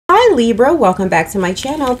Hi Libra, welcome back to my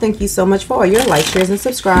channel. Thank you so much for all your likes, shares, and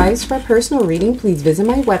subscribes. For a personal reading, please visit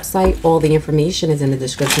my website. All the information is in the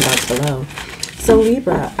description box below. So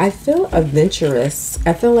Libra, I feel adventurous.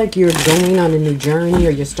 I feel like you're going on a new journey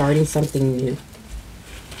or you're starting something new.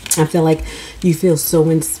 I feel like you feel so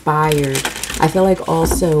inspired. I feel like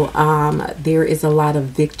also there is a lot of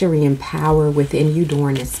victory and power within you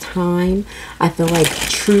during this time. I feel like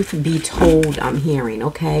truth be told, I'm hearing,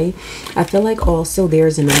 okay? I feel like also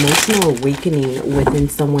there's an emotional awakening within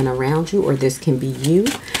someone around you, or this can be you.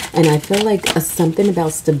 And I feel like something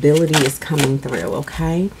about stability is coming through,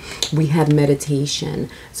 okay? We have meditation.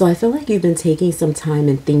 So I feel like you've been taking some time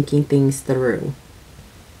and thinking things through.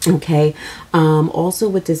 Okay. Also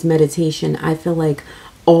with this meditation, I feel like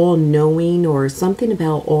all-knowing, or something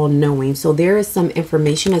about all-knowing. So there is some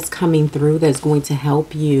information that's coming through that's going to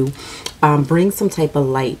help you bring some type of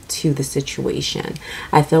light to the situation.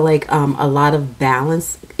 I feel like a lot of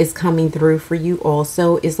balance is coming through for you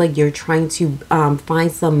also. It's like you're trying to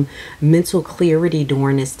find some mental clarity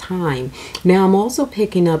during this time. Now I'm also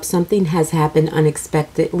picking up something has happened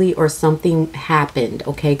unexpectedly, or something happened,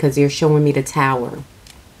 okay, because they're showing me the Tower.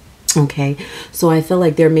 Okay, so I feel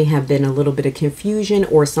like there may have been a little bit of confusion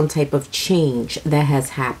or some type of change that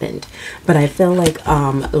has happened. But I feel like,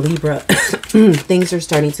 Libra, things are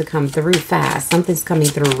starting to come through fast. Something's coming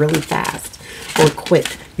through really fast or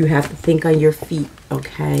quick. You have to think on your feet,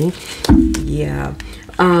 okay? Yeah.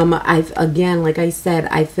 Again, like I said,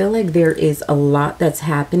 I feel like there is a lot that's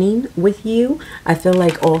happening with you. I feel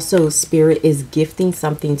like also Spirit is gifting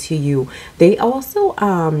something to you. They also,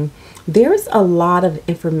 there's a lot of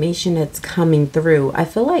information that's coming through. I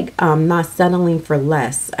feel like not settling for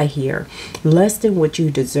less. I hear less than what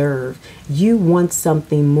you deserve. You want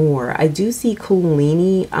something more. I do see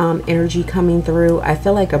Kundalini energy coming through. I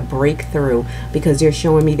feel like a breakthrough, because they're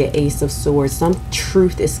showing me the Ace of Swords. Some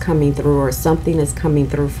truth is coming through, or something is coming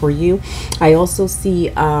through for you. I also see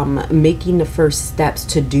making the first steps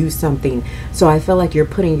to do something. So I feel like you're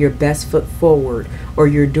putting your best foot forward, or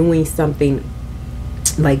you're doing something.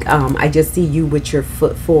 Like I just see you with your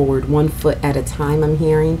foot forward, one foot at a time, I'm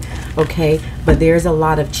hearing. Okay, but there's a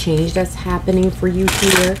lot of change that's happening for you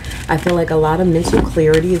here. I feel like a lot of mental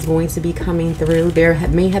clarity is going to be coming through. There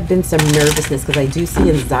may have been some nervousness, because I do see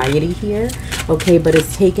anxiety here. Okay, but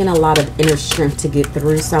it's taken a lot of inner strength to get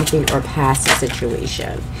through something or past a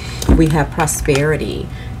situation. We have prosperity.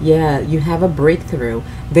 Yeah, you have a breakthrough.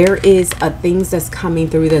 There is things that's coming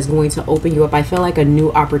through that's going to open you up. I feel like a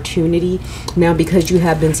new opportunity now, because you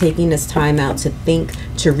have been taking this time out to think,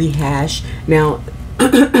 to rehash. Now,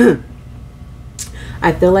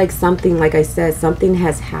 I feel like something, like I said, something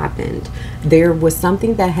has happened. There was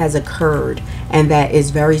something that has occurred, and that is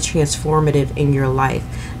very transformative in your life.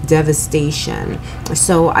 Devastation.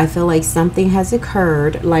 So I feel like something has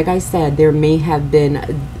occurred. Like I said, there may have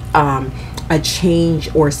been a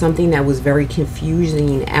change or something that was very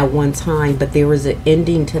confusing at one time, but there was an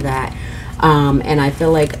ending to that. And I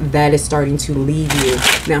feel like that is starting to leave you.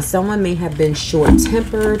 Now, someone may have been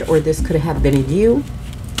short-tempered, or this could have been you.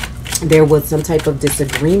 There was some type of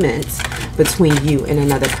disagreement between you and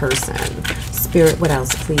another person. Spirit, what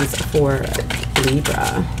else, please, for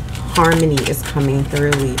Libra? Harmony is coming through,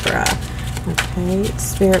 Libra. Okay,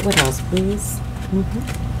 Spirit, what else, please?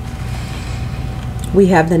 We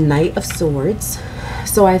have the Knight of Swords.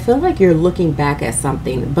 So I feel like you're looking back at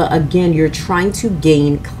something, but again, you're trying to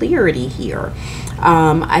gain clarity here.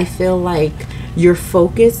 I feel like you're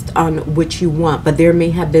focused on what you want, but there may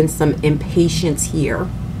have been some impatience here,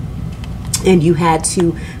 and you had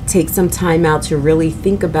to take some time out to really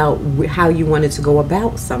think about how you wanted to go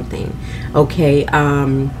about something. Okay,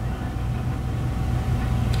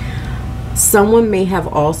 someone may have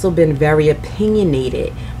also been very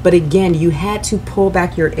opinionated, but again, you had to pull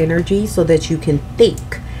back your energy so that you can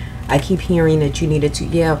think. I keep hearing that you needed to,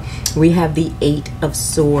 yeah. We have the Eight of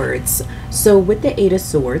Swords. So with the Eight of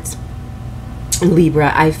Swords,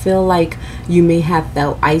 Libra, I feel like you may have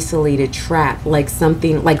felt isolated, trapped, like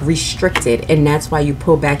something like restricted, and that's why you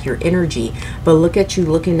pull back your energy. But look at you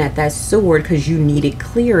looking at that sword, because you needed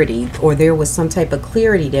clarity, or there was some type of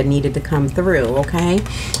clarity that needed to come through. Okay,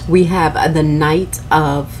 we have the Knight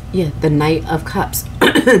of, yeah, the Knight of Cups.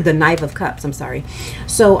 The Knight of Cups, I'm sorry.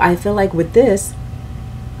 So I feel like with this,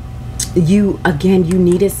 you, again, you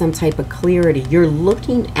needed some type of clarity. You're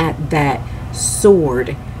looking at that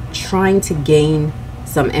sword, trying to gain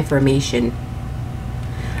some information.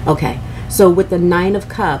 Okay, so with the Nine of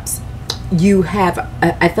Cups, you have,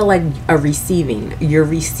 I feel like a receiving. You're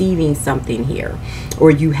receiving something here,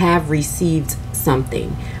 or you have received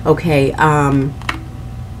something. Okay,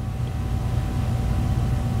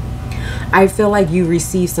 I feel like you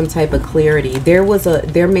received some type of clarity.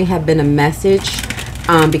 There may have been a message,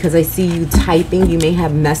 because I see you typing. You may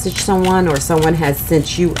have messaged someone, or someone has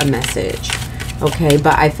sent you a message. Okay,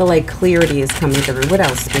 but I feel like clarity is coming through. What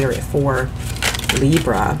else, Spirit, for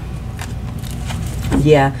Libra?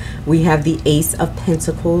 Yeah, we have the Ace of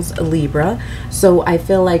Pentacles, Libra. So I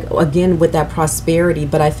feel like, again, with that prosperity,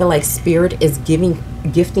 but I feel like Spirit is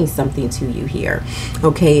gifting something to you here.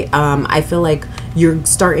 Okay, I feel like you're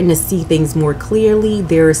starting to see things more clearly.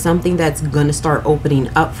 There is something that's going to start opening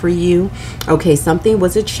up for you. Okay, something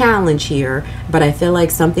was a challenge here, but I feel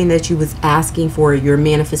like something that you was asking for, your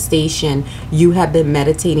manifestation, you have been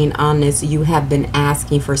meditating on this. You have been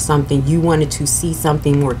asking for something. You wanted to see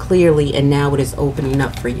something more clearly, and now it is opening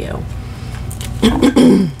up for you.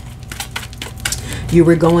 You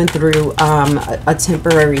were going through a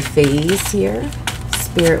temporary phase here.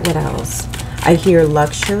 Spirit, what else? I hear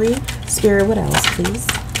luxury. Spirit, what else, please,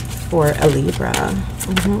 for a Libra?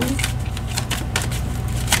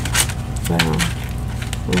 Wow.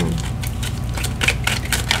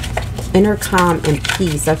 Inner calm and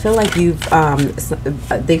peace. I feel like you've,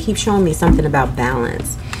 they keep showing me something about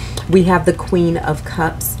balance. We have the Queen of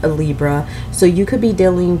Cups, a Libra. So you could be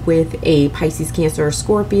dealing with a Pisces, Cancer, or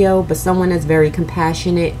Scorpio, but someone that's very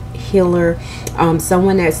compassionate, healer,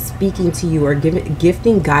 someone that's speaking to you or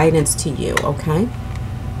gifting guidance to you, okay?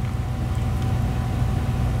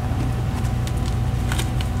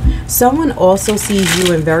 Someone also sees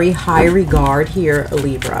you in very high regard here,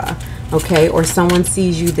 Libra, okay? Or someone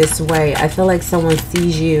sees you this way. I feel like someone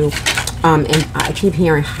sees you, and I keep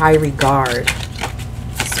hearing high regard.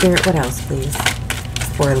 Spirit, what else, please,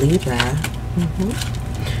 for Libra?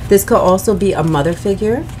 This could also be a mother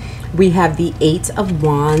figure. We have the Eight of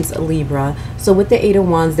Wands, Libra. So with the Eight of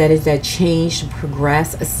Wands, that is that change,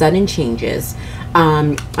 progress, sudden changes.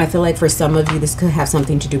 I feel like for some of you, this could have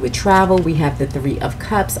something to do with travel. We have the Three of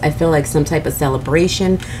Cups. I feel like some type of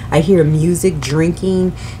celebration. I hear music,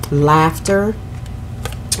 drinking, laughter.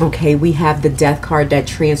 Okay, we have the Death card, that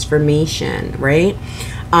transformation, right?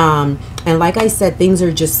 And like I said, things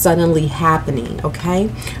are just suddenly happening, okay?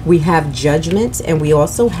 We have Judgment, and we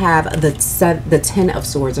also have the Ten of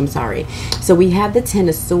Swords, I'm sorry. So we have the Ten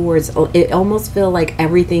of Swords. It almost feels like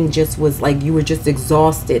everything just was like you were just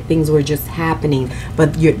exhausted. Things were just happening,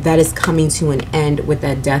 but that is coming to an end with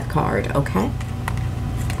that Death card, okay?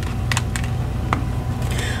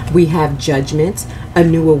 We have Judgment, a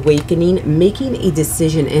new awakening, making a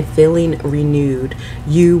decision and feeling renewed.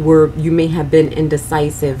 You may have been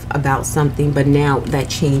indecisive about something, but now that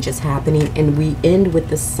change is happening. And we end with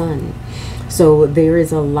the Sun. So there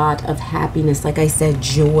is a lot of happiness, like I said,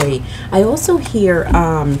 joy. I also hear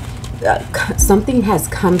something has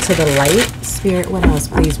come to the light. Spirit, what else,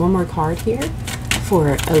 please? One more card here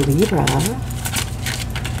for a Libra.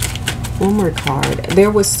 One more card.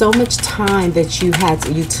 There was so much time that you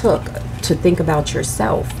took to think about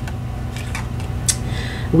yourself.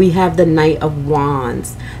 We have the Knight of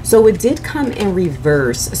Wands. So it did come in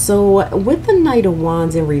reverse. So with the Knight of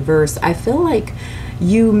Wands in reverse, I feel like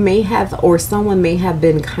you may have, or someone may have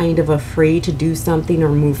been kind of afraid to do something or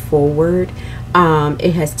move forward.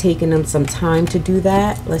 It has taken them some time to do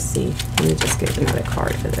that. Let's see. Let me just get another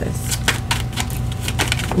card for this.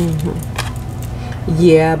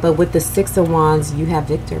 Yeah, but with the Six of Wands, you have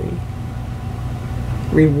victory,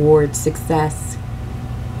 reward, success.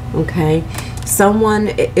 Okay, someone,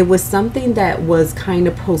 it was something that was kind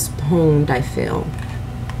of postponed, I feel,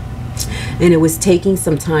 and it was taking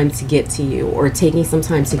some time to get to you, or taking some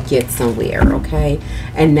time to get somewhere. Okay,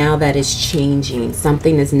 and now that is changing.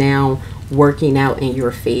 Something is now working out in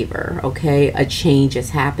your favor. Okay, a change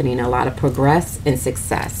is happening, a lot of progress and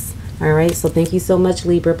success. All right, so thank you so much,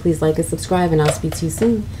 Libra. Please like and subscribe, and I'll speak to you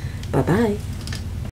soon. Bye-bye.